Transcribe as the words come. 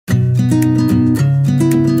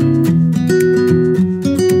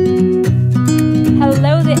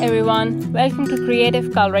Welcome to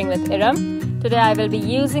Creative Coloring with Erum. Today I will be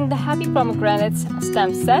using the Happy Pomegranates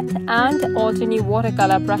stamp set and Altenew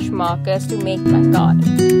watercolor brush markers to make my card.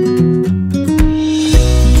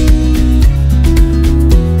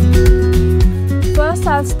 First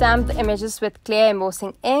I'll stamp the images with clear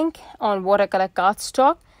embossing ink on watercolor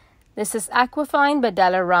cardstock. This is Aquafine by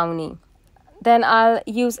Della Rowney. Then I'll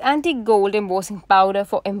use antique gold embossing powder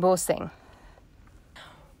for embossing.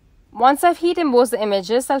 Once I've heat embossed the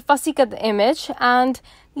images, I'll fussy cut the image and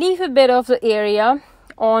leave a bit of the area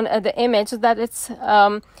on the image so that it's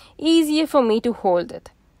easier for me to hold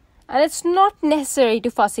it. And it's not necessary to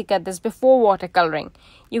fussy cut this before watercoloring.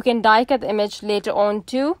 You can die cut the image later on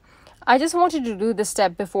too. I just wanted to do this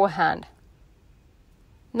step beforehand.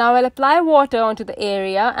 Now I'll apply water onto the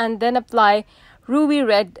area and then apply ruby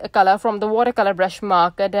red color from the watercolor brush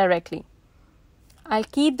marker directly. I'll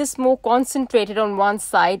keep this more concentrated on one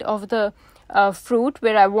side of the fruit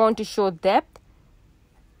where I want to show depth.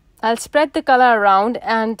 I'll spread the color around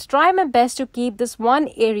and try my best to keep this one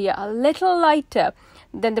area a little lighter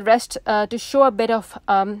than the rest to show a bit of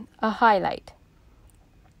a highlight.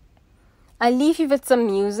 I'll leave you with some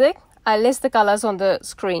music. I'll list the colors on the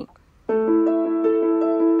screen.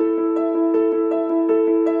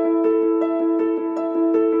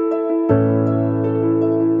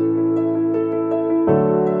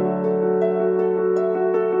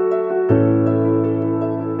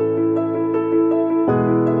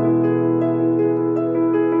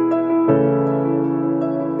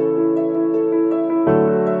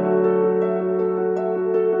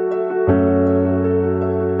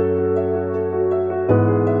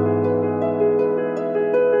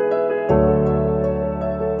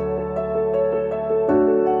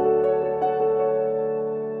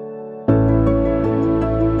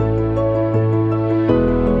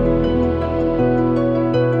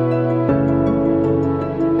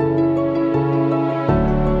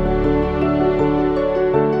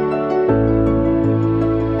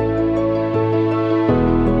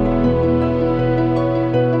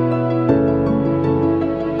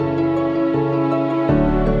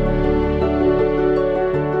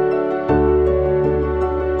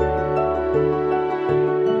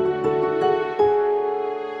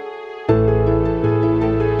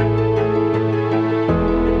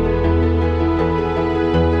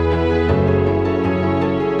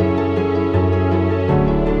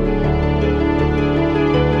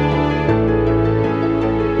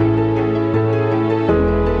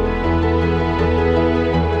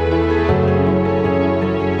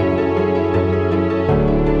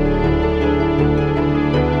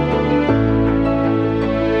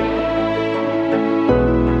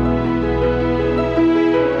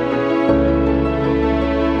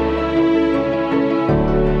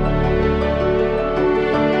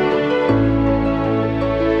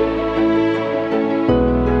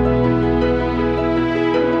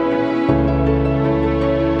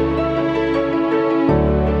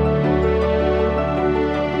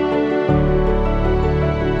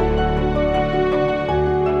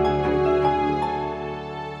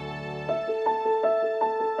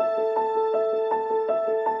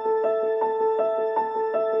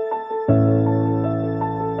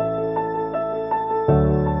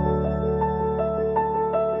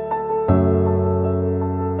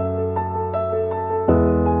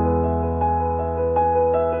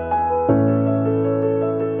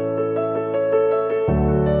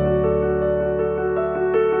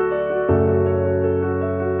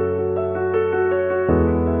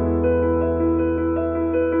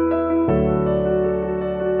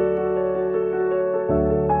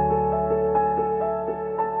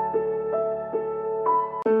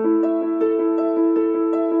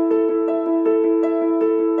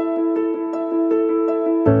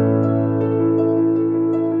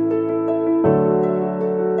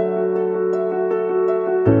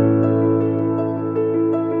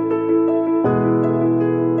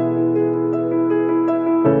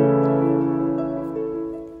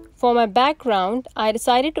 For my background, I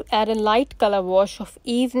decided to add a light color wash of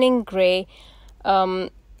evening grey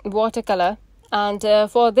watercolor, and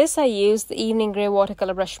for this I used the evening grey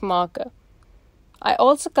watercolor brush marker. I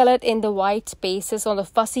also colored in the white spaces on the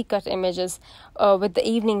fussy cut images with the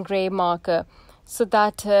evening grey marker so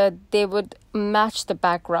that they would match the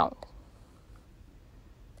background.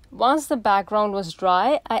 Once the background was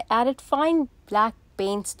dry, I added fine black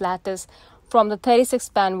paint splatters from the 36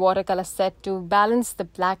 pan watercolor set to balance the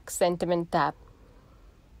black sentiment tab.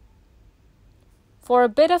 For a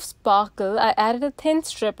bit of sparkle, I added a thin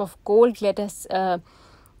strip of gold glitter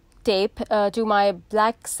tape to my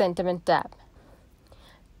black sentiment tab.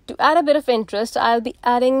 To add a bit of interest, I'll be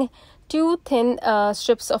adding 2 thin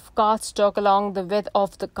strips of cardstock along the width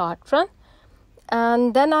of the card front,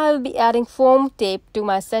 and then I'll be adding foam tape to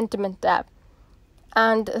my sentiment tab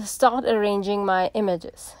and start arranging my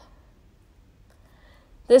images.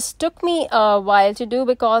 This took me a while to do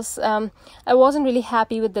because I wasn't really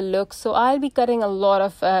happy with the look, so I'll be cutting a lot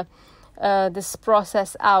of this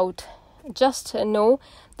process out. Just know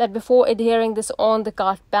that before adhering this on the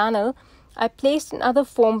card panel, I placed another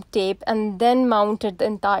foam tape and then mounted the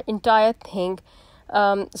entire thing.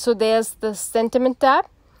 So there's the sentiment tab,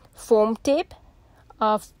 foam tape,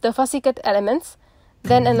 the fussy cut elements,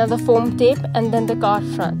 then another foam tape, and then the card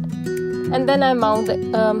front. And then I mount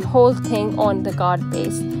the whole thing on the card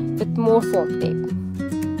base with more foam tape.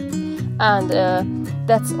 And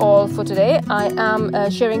that's all for today. I am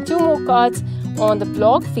sharing 2 more cards on the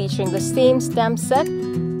blog featuring the same stamp set.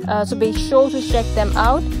 So be sure to check them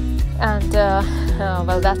out. And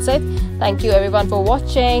well, that's it. Thank you everyone for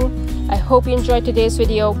watching. I hope you enjoyed today's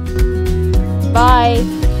video.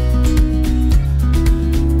 Bye.